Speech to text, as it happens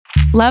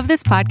Love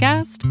this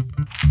podcast?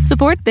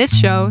 Support this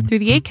show through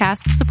the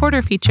Acast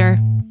supporter feature.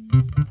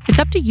 It's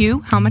up to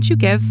you how much you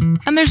give,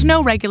 and there's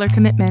no regular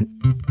commitment.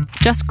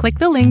 Just click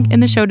the link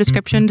in the show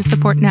description to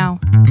support now.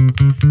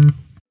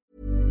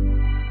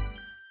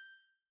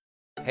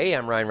 Hey,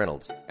 I'm Ryan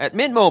Reynolds. At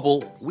Mint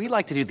Mobile, we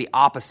like to do the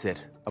opposite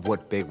of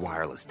what Big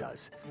Wireless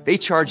does. They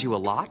charge you a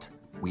lot,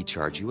 we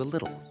charge you a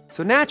little.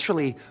 So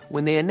naturally,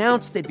 when they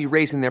announced they'd be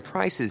raising their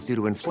prices due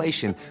to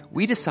inflation,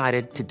 we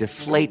decided to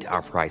deflate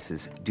our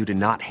prices due to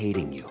not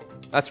hating you.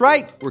 That's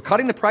right. We're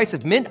cutting the price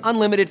of Mint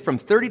Unlimited from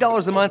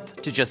 $30 a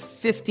month to just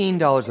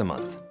 $15 a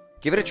month.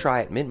 Give it a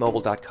try at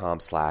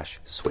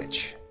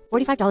mintmobile.com/switch.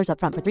 $45 up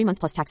front for 3 months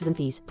plus taxes and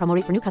fees. Promo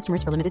rate for new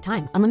customers for limited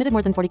time. Unlimited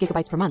more than 40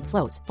 gigabytes per month.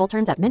 Slows full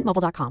terms at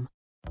mintmobile.com.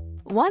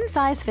 One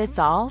size fits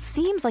all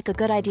seems like a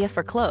good idea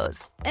for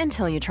clothes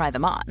until you try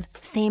them on.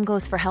 Same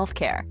goes for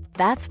healthcare.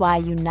 That's why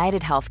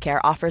United Healthcare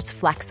offers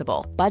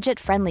flexible,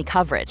 budget-friendly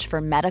coverage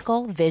for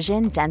medical,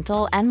 vision,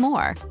 dental, and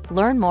more.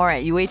 Learn more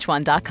at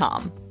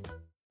uh1.com.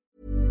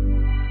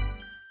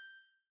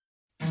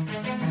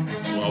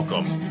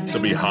 Welcome to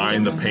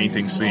Behind the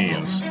Painting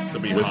Scenes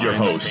with your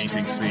host,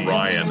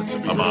 Ryan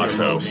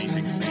Amato.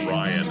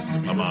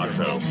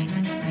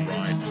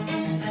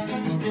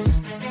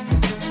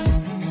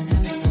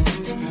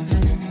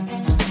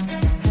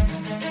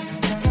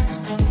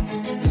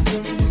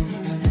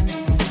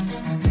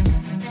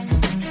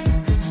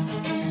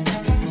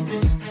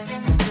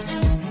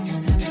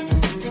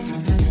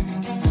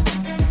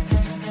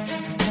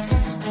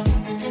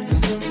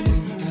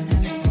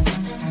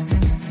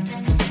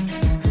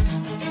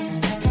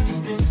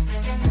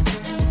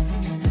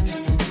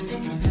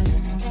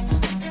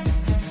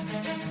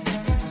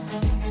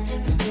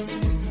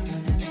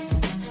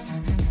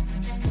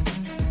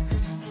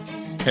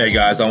 Hey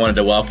guys, I wanted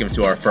to welcome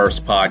to our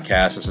first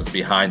podcast. This is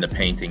Behind the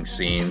Painting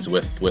Scenes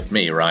with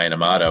me, Ryan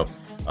Amato.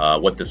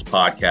 What this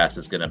podcast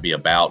is going to be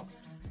about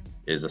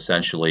is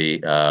essentially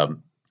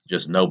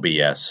just no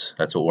BS.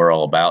 That's what we're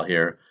all about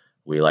here.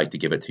 We like to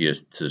give it to you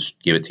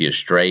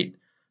straight.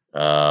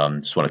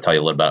 Just want to tell you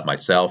a little about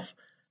myself.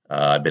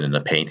 I've been in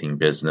the painting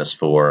business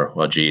for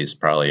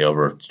probably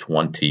over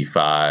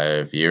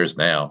 25 years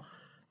now.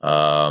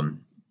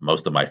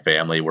 Most of my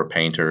family were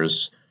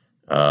painters.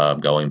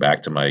 Going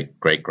back to my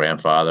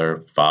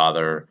great-grandfather,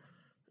 father,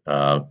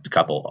 a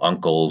couple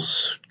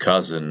uncles,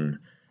 cousin,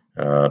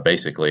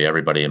 basically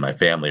everybody in my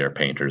family are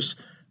painters.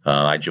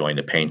 I joined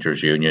the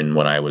Painters Union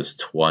when I was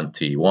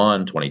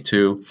 21,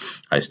 22.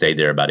 I stayed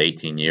there about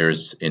 18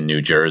 years in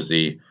New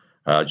Jersey,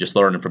 just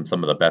learning from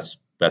some of the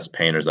best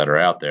painters that are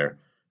out there.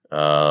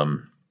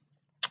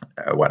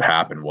 What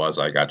happened was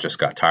I just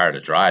got tired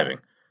of driving.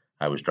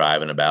 I was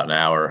driving about an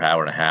hour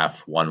and a half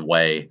one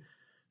way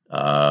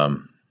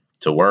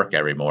to work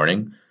every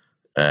morning,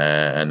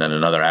 and then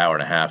another hour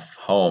and a half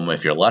home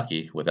if you're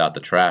lucky without the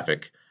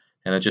traffic,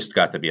 and it just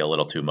got to be a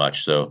little too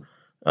much. So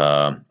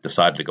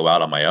decided to go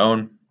out on my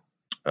own,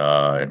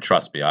 and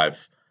trust me,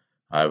 I've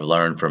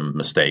learned from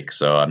mistakes.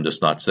 So I'm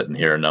just not sitting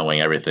here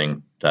knowing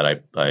everything that I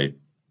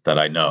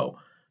know.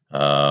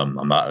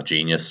 I'm not a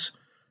genius.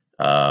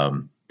 I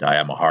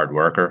am a hard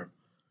worker.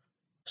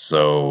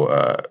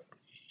 So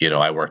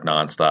I work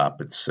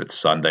nonstop. It's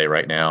Sunday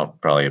right now,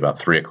 probably about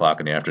 3:00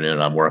 in the afternoon,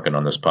 and I'm working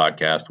on this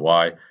podcast.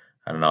 Why?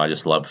 I don't know. I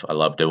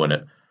love doing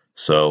it.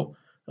 So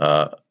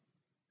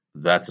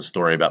that's a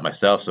story about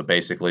myself. So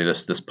basically,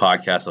 this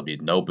podcast will be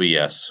no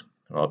BS.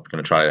 I'm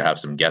going to try to have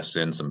some guests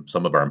in,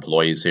 some of our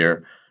employees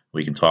here.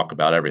 We can talk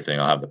about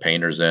everything. I'll have the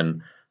painters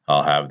in.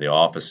 I'll have the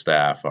office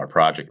staff, our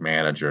project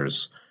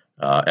managers,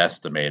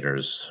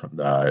 estimators,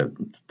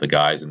 the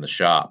guys in the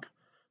shop.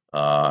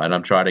 And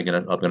I'm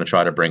going to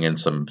try to bring in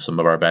some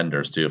of our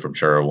vendors too, from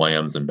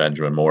Sherwin-Williams and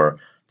Benjamin Moore,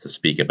 to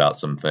speak about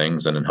some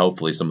things, and then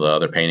hopefully some of the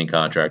other painting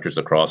contractors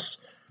across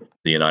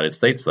the United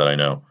States that I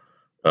know.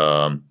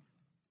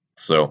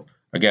 So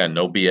again,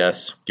 no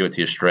BS. Give it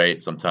to you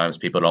straight. Sometimes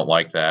people don't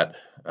like that,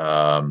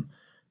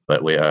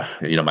 but we,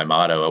 my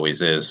motto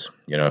always is,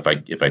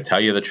 if I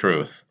tell you the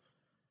truth,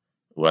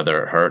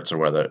 whether it hurts or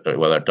whether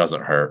it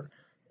doesn't hurt,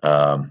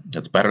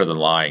 it's better than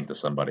lying to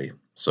somebody.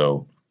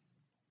 So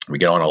we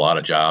get on a lot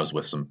of jobs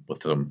with some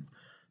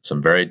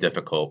very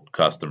difficult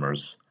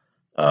customers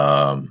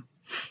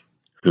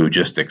who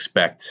just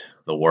expect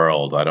the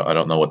world. I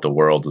don't know what the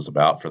world is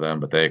about for them,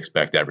 but they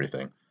expect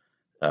everything.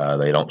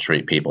 They don't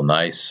treat people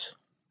nice.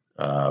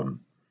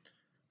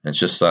 It's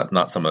just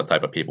not some of the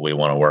type of people we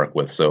want to work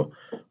with. So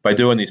by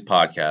doing these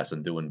podcasts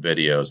and doing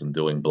videos and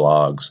doing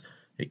blogs,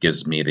 it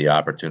gives me the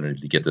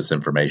opportunity to get this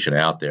information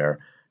out there.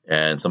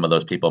 And some of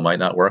those people might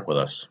not work with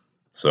us.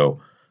 So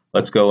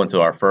let's go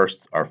into our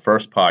first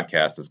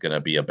podcast is going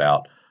to be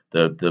about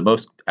the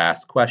most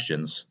asked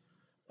questions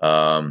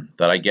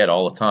that I get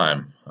all the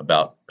time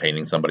about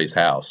painting somebody's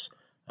house.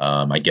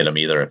 I get them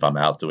either if I'm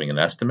out doing an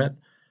estimate,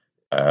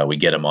 we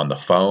get them on the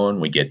phone,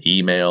 we get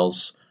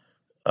emails.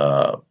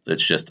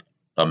 It's just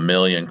a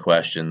million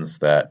questions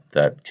that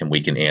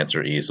we can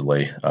answer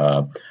easily.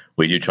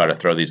 We do try to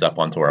throw these up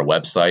onto our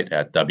website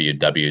at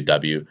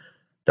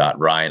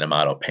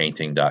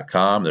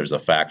www.ryanamatopainting.com. There's a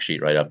fact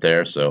sheet right up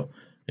there. So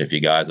if you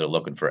guys are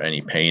looking for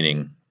any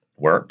painting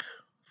work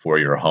for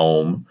your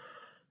home,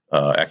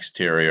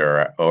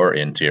 exterior or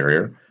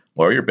interior,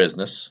 or your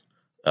business,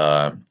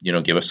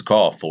 give us a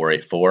call,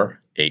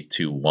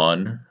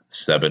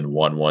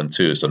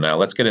 484-821-7112. So now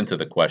let's get into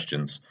the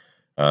questions.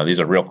 These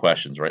are real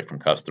questions right from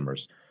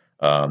customers.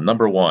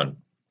 Number one,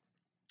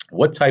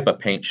 what type of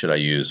paint should I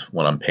use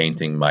when I'm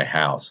painting my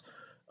house?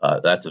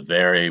 That's a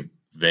very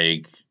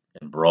vague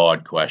and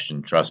broad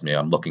question. Trust me,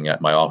 I'm looking at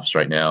my office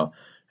right now,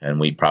 and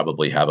we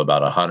probably have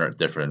about 100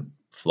 different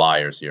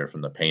flyers here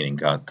from the painting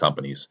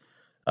companies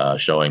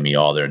showing me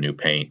all their new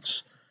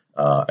paints,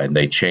 and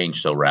they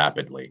change so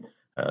rapidly.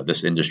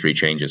 This industry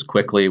changes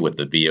quickly with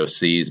the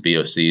VOCs.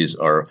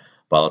 VOCs are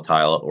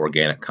volatile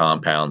organic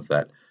compounds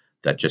that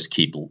just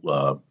keep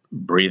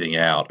breathing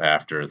out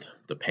after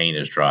the paint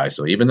is dry.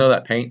 So even though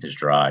that paint is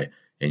dry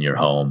in your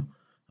home,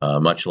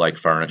 much like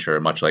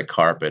furniture, much like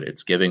carpet,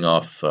 it's giving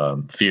off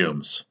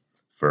fumes,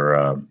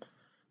 for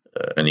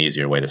an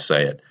easier way to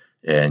say it.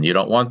 And you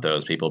don't want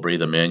those. People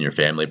breathe them in. Your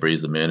family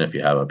breathes them in. If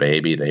you have a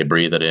baby, they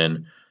breathe it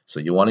in. So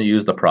you want to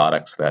use the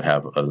products that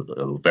have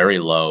a very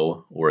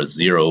low or a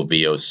zero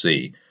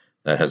VOC.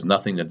 That has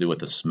nothing to do with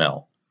the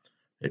smell.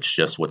 It's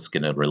just what's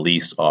going to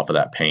release off of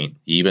that paint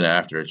even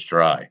after it's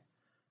dry.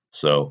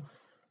 So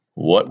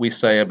what we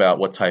say about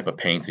what type of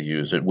paint to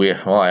use,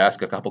 I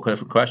ask a couple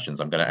different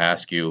questions. I'm going to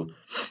ask you,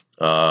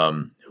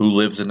 who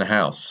lives in the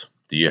house?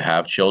 Do you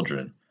have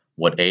children?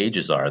 What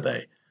ages are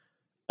they?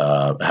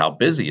 How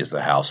busy is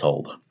the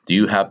household? Do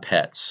you have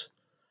pets?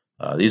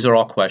 These are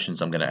all questions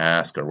I'm going to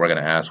ask, or we're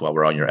going to ask while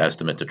we're on your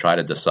estimate, to try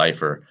to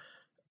decipher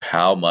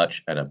how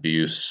much an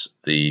abuse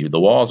the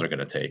walls are going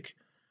to take.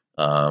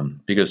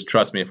 Because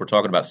trust me, if we're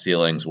talking about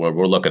ceilings,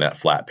 we're looking at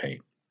flat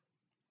paint.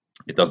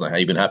 It doesn't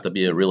even have to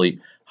be a really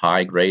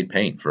high grade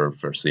paint for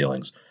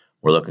ceilings.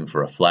 We're looking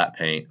for a flat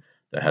paint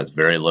that has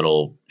very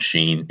little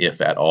sheen,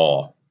 if at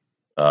all.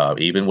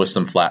 Even with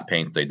some flat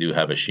paints, they do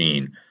have a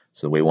sheen.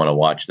 So we want to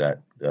watch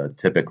that.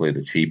 Typically,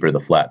 the cheaper the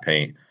flat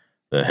paint,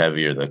 the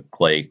heavier the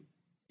clay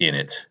in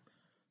it,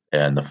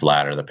 and the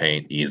flatter the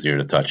paint, easier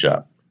to touch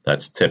up.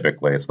 That's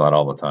typically, it's not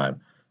all the time.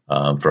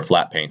 For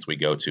flat paints, we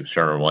go to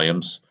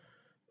Sherwin-Williams.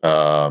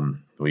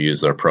 We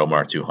use their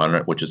ProMar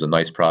 200, which is a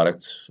nice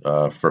product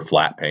for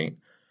flat paint,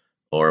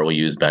 or we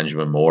use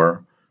Benjamin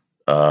Moore.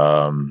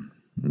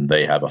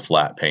 They have a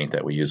flat paint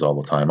that we use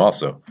all the time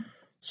also.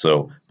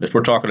 So if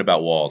we're talking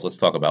about walls, let's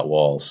talk about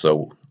walls.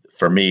 So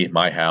for me,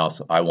 my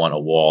house, I want a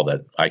wall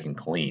that I can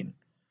clean.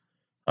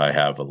 I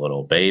have a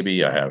little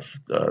baby. I have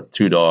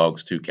 2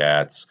 dogs, 2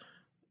 cats,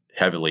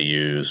 heavily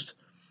used.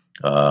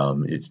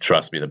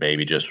 Trust me, the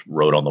baby just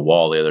wrote on the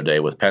wall the other day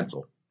with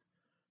pencil.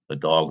 The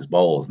dog's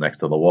bowl is next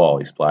to the wall.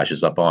 He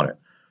splashes up on it.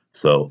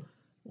 So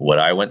what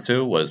I went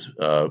to was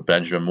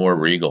Benjamin Moore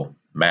Regal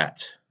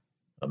matte,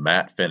 a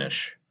matte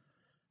finish.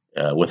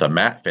 With a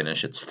matte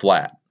finish, it's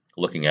flat,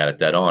 looking at it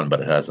dead on,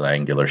 but it has an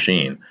angular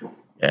sheen.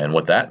 And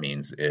what that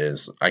means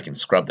is I can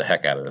scrub the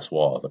heck out of this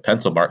wall. The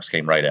pencil marks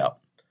came right out.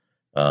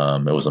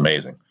 It was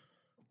amazing.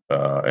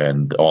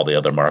 And all the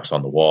other marks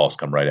on the walls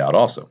come right out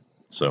also.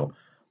 So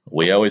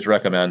we always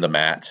recommend a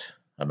matte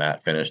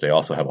finish. They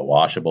also have a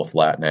washable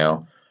flat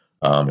now.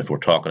 If we're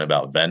talking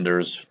about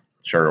vendors,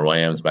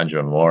 Sherwin-Williams,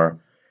 Benjamin Moore,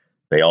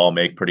 they all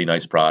make pretty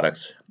nice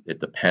products. It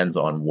depends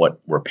on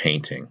what we're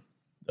painting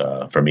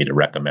for me to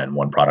recommend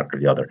one product or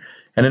the other.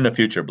 And in a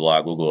future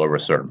blog, we'll go over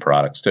certain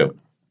products too.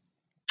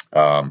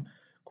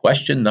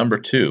 Question number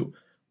 2,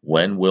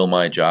 when will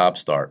my job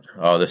start?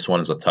 Oh, this one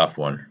is a tough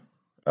one.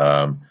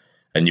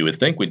 And you would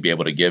think we'd be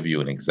able to give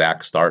you an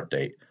exact start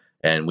date.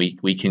 And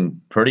we can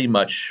pretty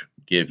much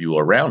give you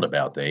a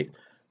roundabout date.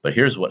 But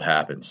here's what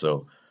happens.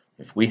 So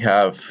if we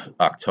have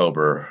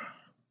October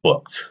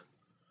booked,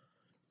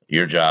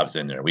 your job's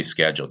in there. We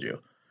scheduled you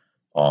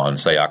on,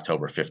 say,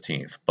 October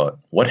 15th. But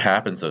what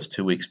happens those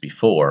 2 weeks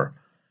before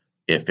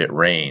if it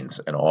rains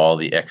and all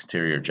the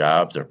exterior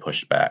jobs are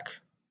pushed back?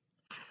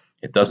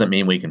 It doesn't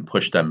mean we can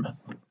push them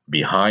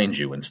behind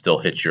you and still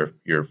hit your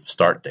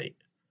start date.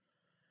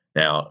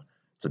 Now,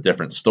 it's a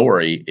different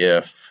story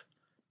if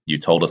you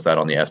told us that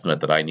on the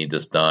estimate that I need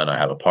this done. I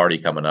have a party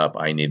coming up.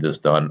 I need this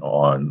done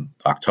on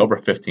October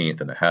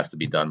 15th, and it has to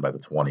be done by the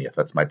 20th.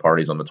 That's my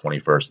party's on the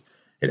 21st.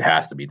 It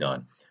has to be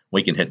done.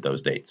 We can hit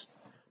those dates.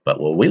 But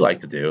what we like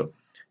to do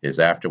is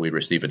after we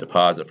receive a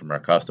deposit from our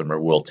customer,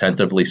 we'll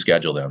tentatively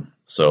schedule them.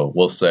 So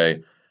we'll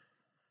say,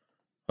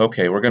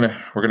 okay, we're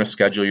gonna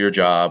schedule your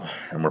job,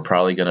 and we're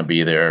probably gonna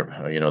be there,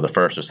 the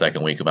first or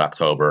second week of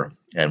October,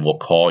 and we'll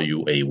call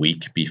you a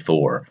week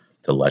before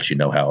to let you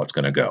know how it's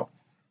gonna go.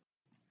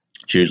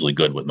 It's usually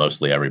good with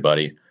mostly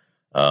everybody.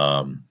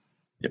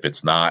 If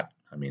it's not,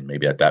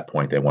 maybe at that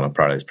point they want to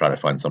probably try to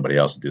find somebody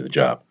else to do the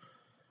job.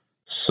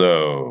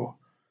 So,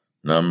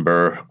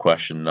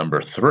 question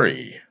number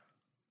 3,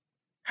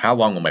 how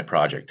long will my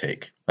project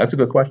take? That's a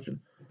good question.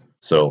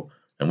 So,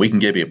 and we can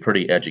give you a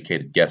pretty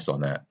educated guess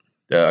on that.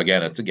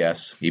 Again, it's a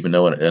guess. Even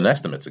though an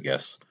estimate's a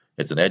guess,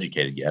 it's an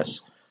educated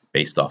guess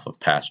based off of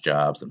past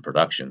jobs and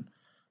production.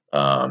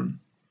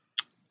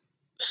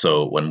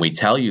 So when we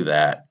tell you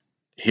that,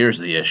 here's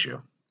the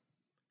issue.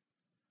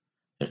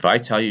 If I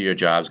tell you your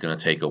job's going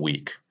to take a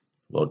week,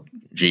 well,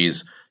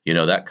 geez,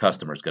 that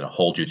customer is going to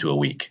hold you to a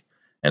week.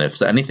 And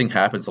if anything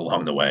happens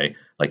along the way,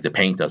 like the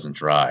paint doesn't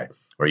dry,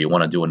 or you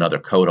want to do another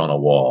coat on a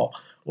wall,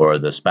 or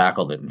the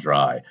spackle didn't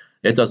dry,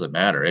 it doesn't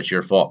matter. It's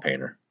your fault,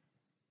 painter.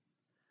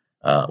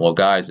 Well,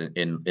 guys,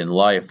 in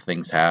life,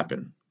 things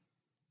happen.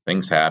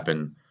 Things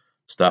happen.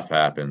 Stuff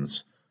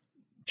happens.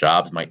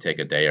 Jobs might take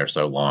a day or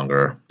so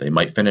longer. They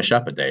might finish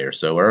up a day or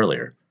so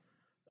earlier.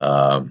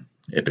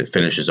 If it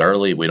finishes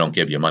early, we don't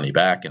give you money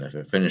back. And if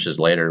it finishes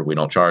later, we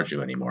don't charge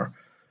you anymore.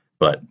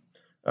 But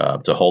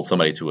to hold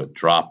somebody to a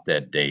drop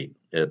dead date,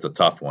 it's a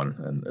tough one,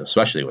 and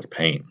especially with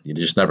paint. You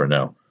just never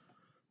know.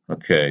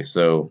 Okay,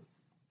 so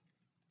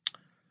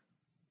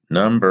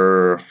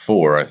number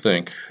 4, I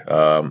think.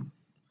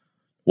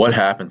 What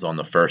happens on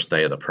the first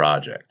day of the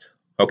project?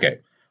 Okay,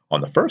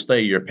 on the first day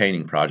of your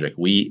painting project,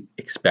 we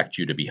expect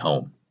you to be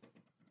home,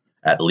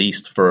 at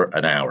least for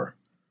an hour.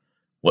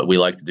 What we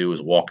like to do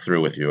is walk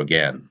through with you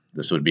again.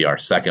 This would be our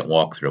second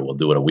walkthrough. We'll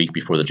do it a week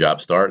before the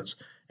job starts,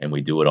 and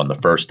we do it on the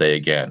first day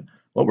again.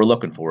 What we're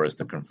looking for is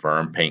to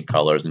confirm paint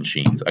colors and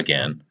sheens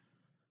again.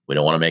 We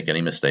don't want to make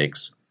any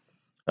mistakes.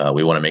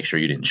 We want to make sure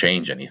you didn't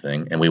change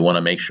anything, and we want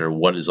to make sure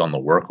what is on the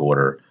work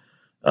order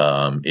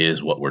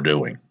is what we're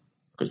doing,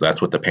 because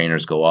that's what the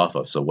painters go off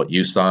of. So what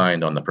you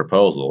signed on the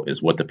proposal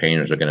is what the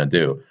painters are going to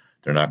do.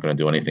 They're not going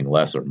to do anything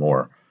less or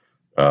more.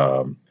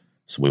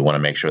 So we want to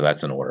make sure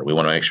that's in order. We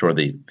want to make sure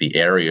the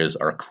areas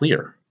are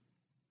clear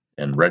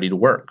and ready to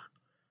work.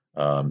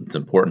 It's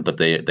important that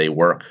they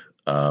work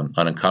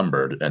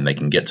unencumbered and they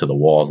can get to the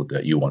walls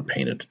that you want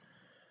painted.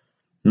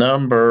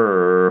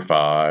 Number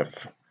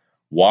 5,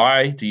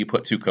 why do you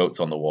put 2 coats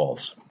on the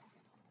walls?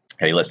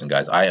 Hey, listen,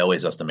 guys, I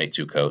always estimate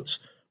 2 coats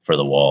for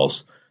the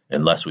walls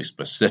unless we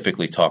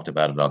specifically talked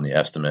about it on the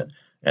estimate.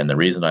 And the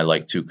reason I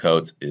like 2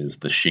 coats is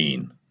the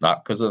sheen,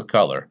 not because of the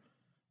color,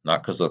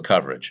 not because of the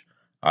coverage.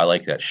 I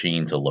like that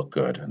sheen to look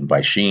good. And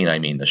by sheen, I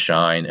mean the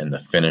shine and the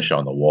finish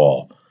on the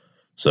wall.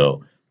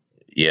 So,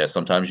 yeah,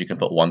 sometimes you can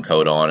put 1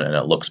 coat on and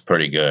it looks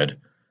pretty good.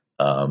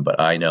 But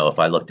I know if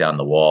I look down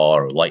the wall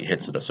or light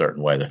hits it a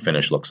certain way, the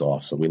finish looks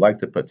off. So we like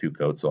to put 2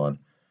 coats on.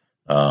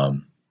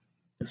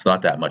 It's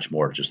not that much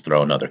more to just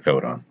throw another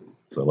coat on.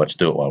 So let's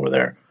do it while we're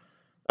there.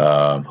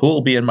 Who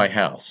will be in my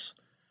house?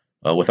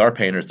 With our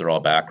painters, they're all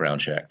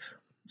background checked.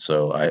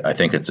 So I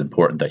think it's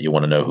important that you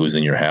want to know who's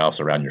in your house,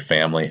 around your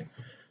family.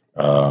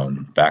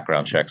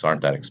 Background checks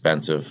aren't that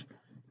expensive.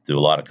 Do a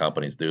lot of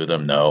companies do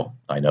them? No,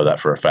 I know that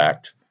for a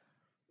fact.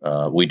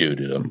 We do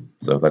them.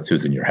 So that's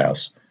who's in your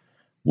house.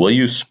 Will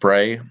you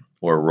spray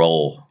or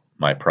roll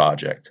my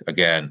project?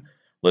 Again,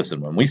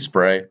 listen, when we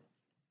spray,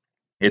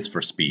 it's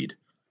for speed.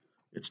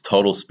 It's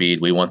total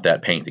speed. We want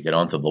that paint to get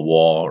onto the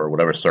wall or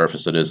whatever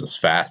surface it is as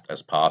fast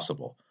as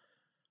possible.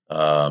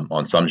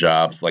 On some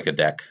jobs, like a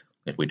deck,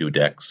 if we do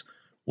decks,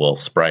 we'll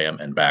spray them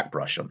and back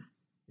brush them.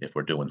 If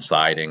we're doing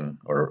siding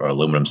or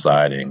aluminum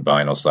siding,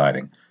 vinyl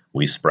siding,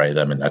 we spray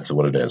them, and that's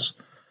what it is.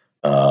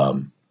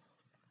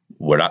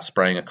 We're not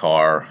spraying a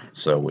car,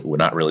 so we're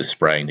not really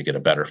spraying to get a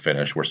better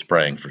finish. We're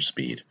spraying for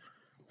speed.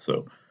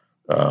 So,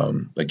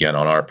 again,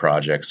 on our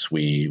projects,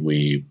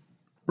 we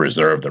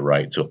reserve the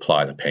right to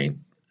apply the paint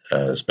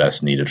as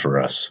best needed for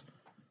us.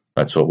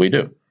 That's what we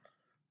do.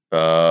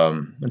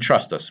 And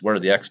trust us, we're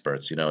the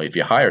experts. If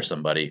you hire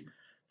somebody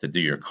to do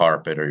your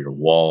carpet or your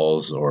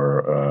walls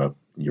or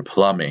your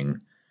plumbing,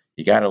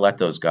 you got to let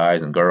those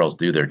guys and girls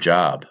do their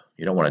job.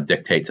 You don't want to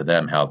dictate to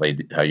them how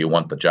you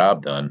want the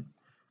job done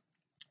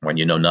when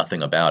you know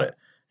nothing about it.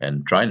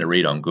 And trying to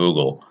read on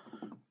Google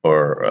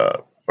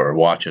or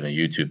watching a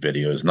YouTube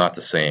video is not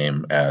the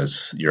same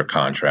as your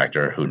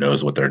contractor who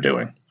knows what they're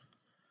doing.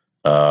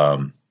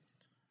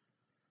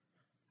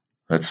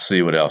 Let's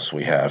see what else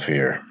we have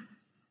here.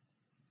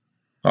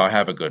 I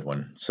have a good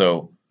one.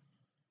 So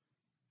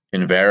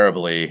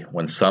invariably,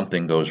 when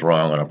something goes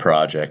wrong on a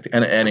project,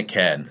 and it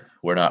can,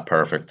 we're not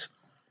perfect,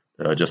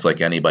 just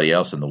like anybody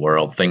else in the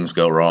world, things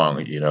go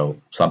wrong.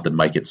 Something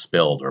might get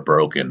spilled or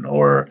broken,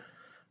 or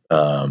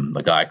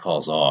the guy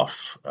calls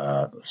off.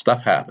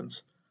 Stuff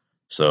happens.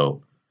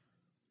 So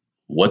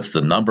what's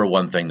the number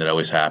one thing that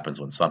always happens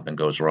when something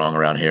goes wrong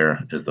around here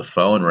is the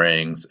phone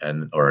rings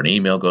or an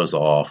email goes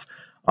off.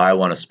 I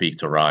want to speak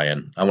to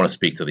Ryan. I want to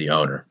speak to the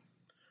owner.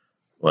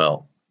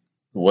 Well,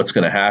 what's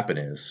going to happen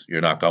is you're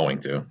not going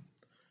to.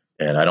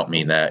 And I don't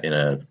mean that in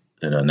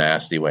a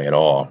nasty way at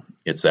all.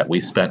 It's that we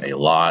spent a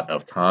lot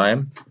of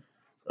time,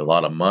 a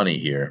lot of money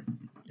here,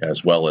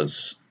 as well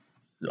as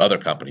other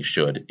companies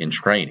should, in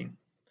training.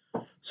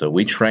 So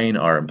we train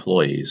our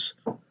employees,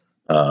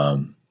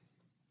 and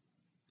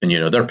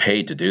they're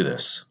paid to do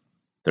this.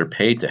 They're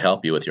paid to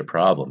help you with your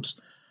problems.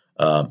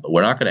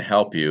 We're not going to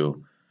help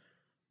you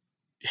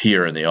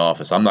here in the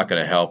office. I'm not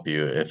going to help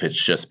you if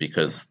it's just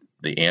because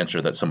the answer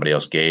that somebody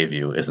else gave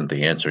you isn't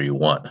the answer you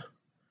want.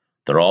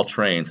 They're all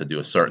trained to do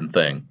a certain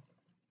thing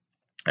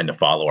and to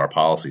follow our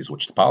policies,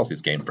 which the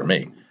policies came from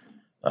me.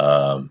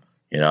 I'm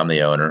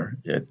the owner.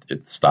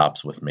 It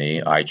stops with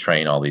me. I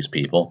train all these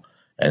people,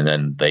 and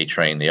then they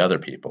train the other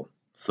people.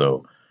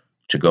 So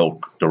to go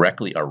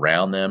directly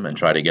around them and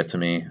try to get to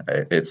me,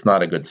 it's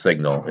not a good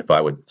signal. If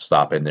I would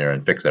stop in there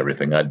and fix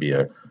everything, I'd be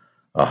a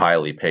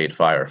highly paid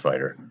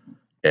firefighter.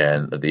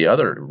 And the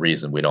other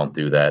reason we don't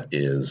do that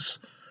is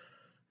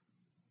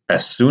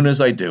as soon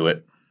as I do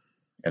it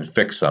and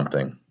fix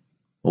something,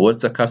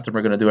 what's the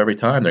customer going to do every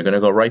time? They're going to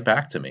go right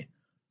back to me.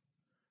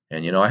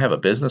 And, I have a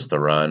business to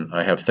run.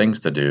 I have things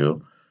to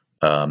do.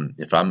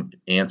 If I'm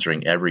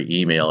answering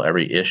every email,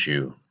 every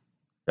issue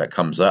that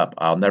comes up,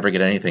 I'll never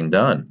get anything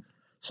done.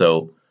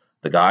 So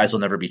the guys will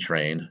never be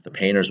trained. The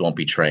painters won't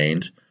be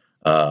trained.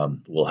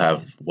 We'll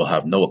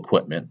have no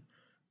equipment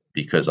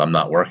because I'm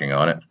not working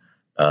on it.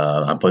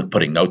 I'm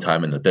putting no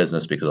time in the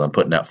business because I'm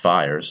putting out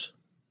fires.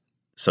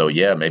 So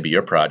yeah, maybe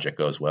your project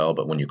goes well,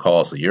 but when you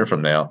call us a year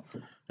from now,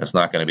 it's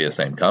not going to be the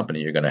same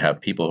company. You're going to have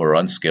people who are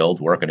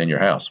unskilled working in your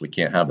house. We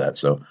can't have that.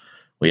 So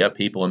we have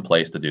people in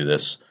place to do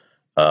this.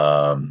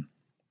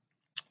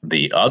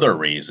 The other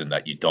reason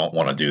that you don't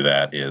want to do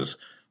that is,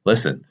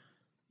 listen,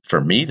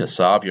 for me to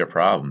solve your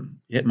problem,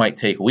 it might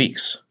take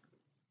weeks.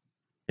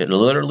 It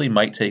literally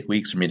might take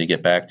weeks for me to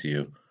get back to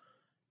you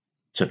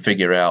to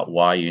figure out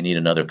why you need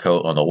another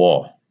coat on the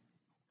wall.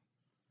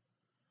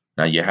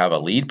 Now you have a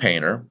lead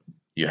painter,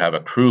 you have a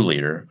crew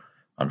leader,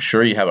 I'm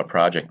sure you have a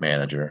project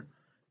manager,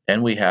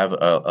 and we have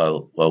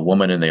a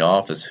woman in the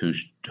office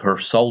her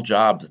sole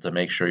job is to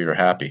make sure you're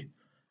happy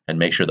and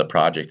make sure the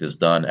project is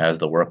done as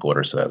the work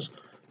order says.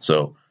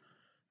 So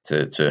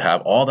to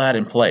have all that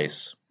in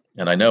place,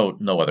 and I know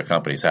no other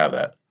companies have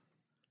that,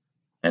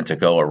 and to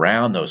go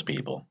around those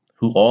people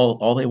who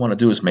all they want to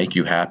do is make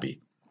you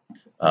happy,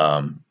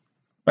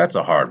 that's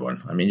a hard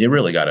one. I mean, you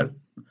really got to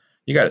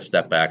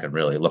step back and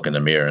really look in the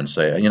mirror and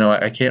say,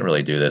 I can't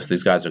really do this.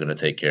 These guys are going to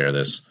take care of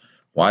this.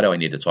 Why do I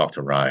need to talk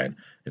to Ryan?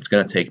 It's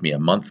going to take me a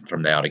month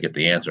from now to get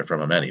the answer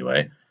from him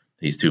anyway.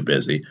 He's too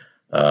busy.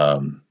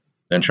 And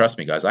trust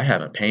me, guys, I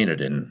haven't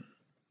painted in,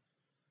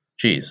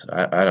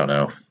 I don't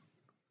know,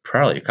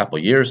 probably a couple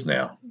years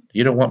now.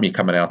 You don't want me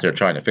coming out there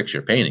trying to fix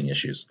your painting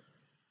issues.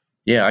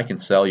 Yeah, I can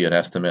sell you an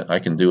estimate. I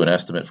can do an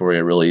estimate for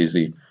you real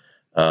easy.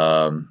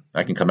 I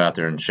can come out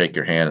there and shake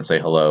your hand and say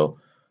hello.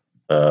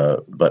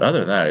 But other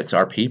than that, it's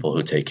our people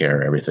who take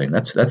care of everything.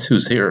 That's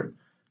who's here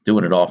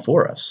doing it all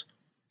for us.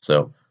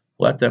 So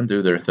let them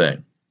do their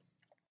thing.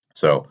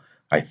 So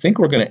I think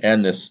we're going to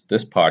end this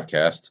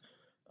podcast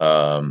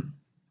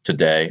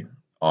today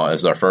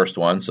as our first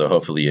one. So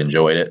hopefully you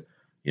enjoyed it.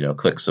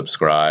 Click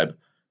subscribe.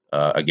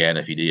 Again,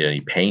 if you need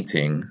any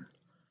painting,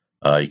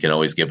 you can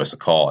always give us a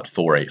call at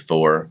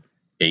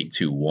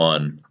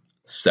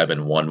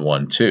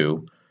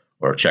 484-821-7112,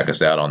 or check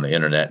us out on the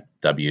internet,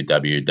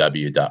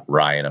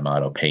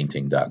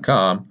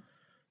 www.ryanamatopainting.com.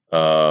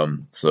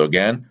 So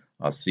again,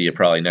 I'll see you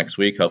probably next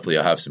week. Hopefully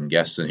I'll have some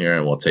guests in here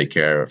and we'll take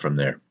care of it from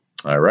there.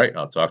 All right.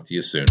 I'll talk to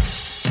you soon.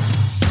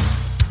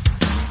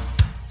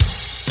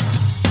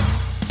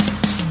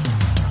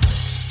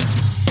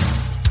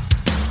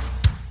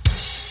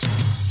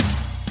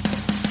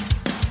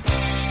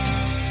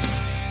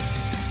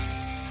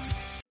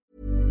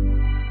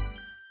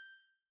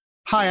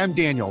 Hi, I'm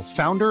Daniel,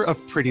 founder of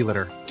Pretty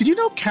Litter. Did you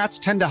know cats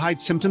tend to hide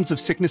symptoms of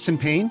sickness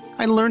and pain?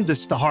 I learned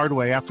this the hard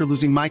way after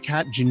losing my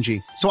cat, Gingy.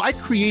 So I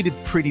created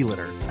Pretty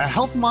Litter, a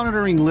health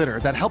monitoring litter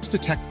that helps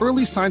detect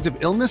early signs of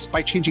illness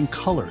by changing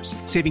colors,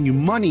 saving you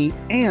money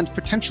and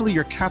potentially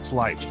your cat's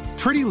life.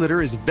 Pretty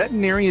Litter is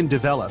veterinarian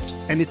developed,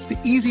 and it's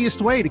the easiest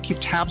way to keep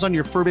tabs on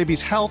your fur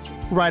baby's health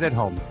right at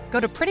home. Go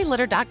to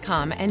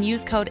prettylitter.com and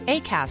use code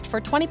ACAST for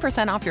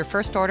 20% off your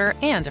first order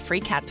and a free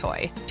cat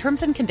toy.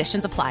 Terms and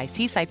conditions apply.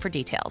 See site for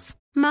details.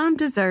 Mom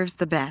deserves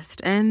the best,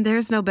 and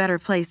there's no better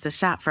place to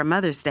shop for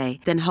Mother's Day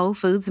than Whole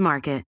Foods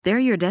Market. They're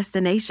your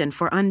destination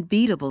for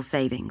unbeatable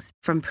savings,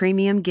 from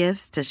premium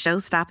gifts to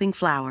show-stopping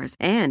flowers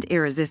and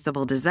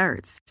irresistible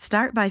desserts.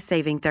 Start by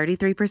saving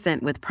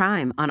 33% with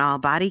Prime on all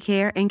body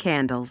care and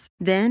candles.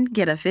 Then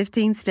get a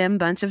 15-stem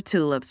bunch of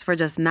tulips for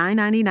just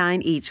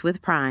 $9.99 each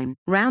with Prime.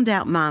 Round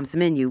out Mom's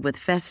menu with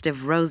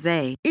festive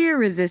rosé,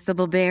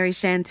 irresistible berry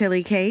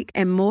chantilly cake,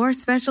 and more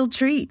special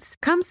treats.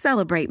 Come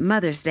celebrate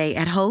Mother's Day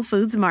at Whole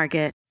Foods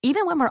Market.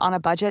 Even when we're on a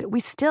budget, we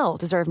still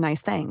deserve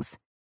nice things.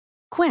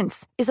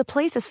 Quince is a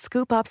place to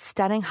scoop up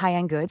stunning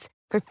high-end goods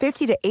for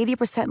 50 to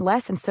 80%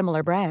 less than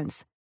similar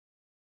brands.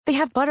 They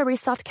have buttery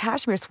soft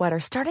cashmere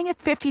sweaters starting at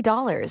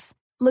 $50,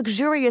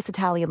 luxurious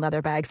Italian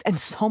leather bags, and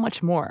so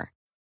much more.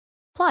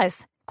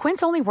 Plus,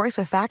 Quince only works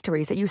with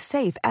factories that use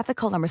safe,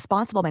 ethical, and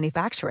responsible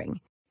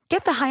manufacturing.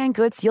 Get the high-end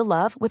goods you'll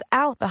love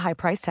without the high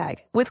price tag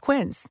with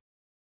Quince.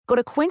 Go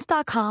to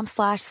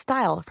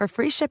quince.com/style for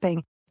free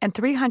shipping and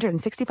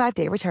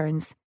 365-day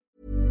returns.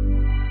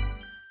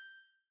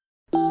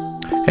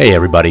 Hey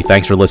everybody,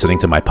 thanks for listening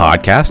to my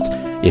podcast.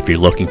 If you're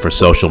looking for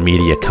social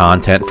media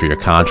content for your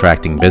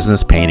contracting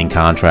business, painting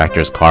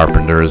contractors,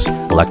 carpenters,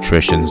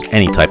 electricians,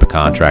 any type of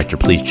contractor,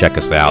 please check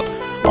us out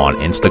on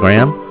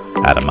Instagram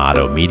at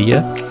Amato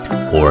Media,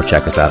 or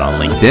check us out on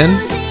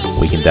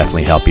LinkedIn. We can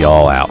definitely help you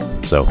all out.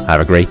 So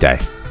have a great day.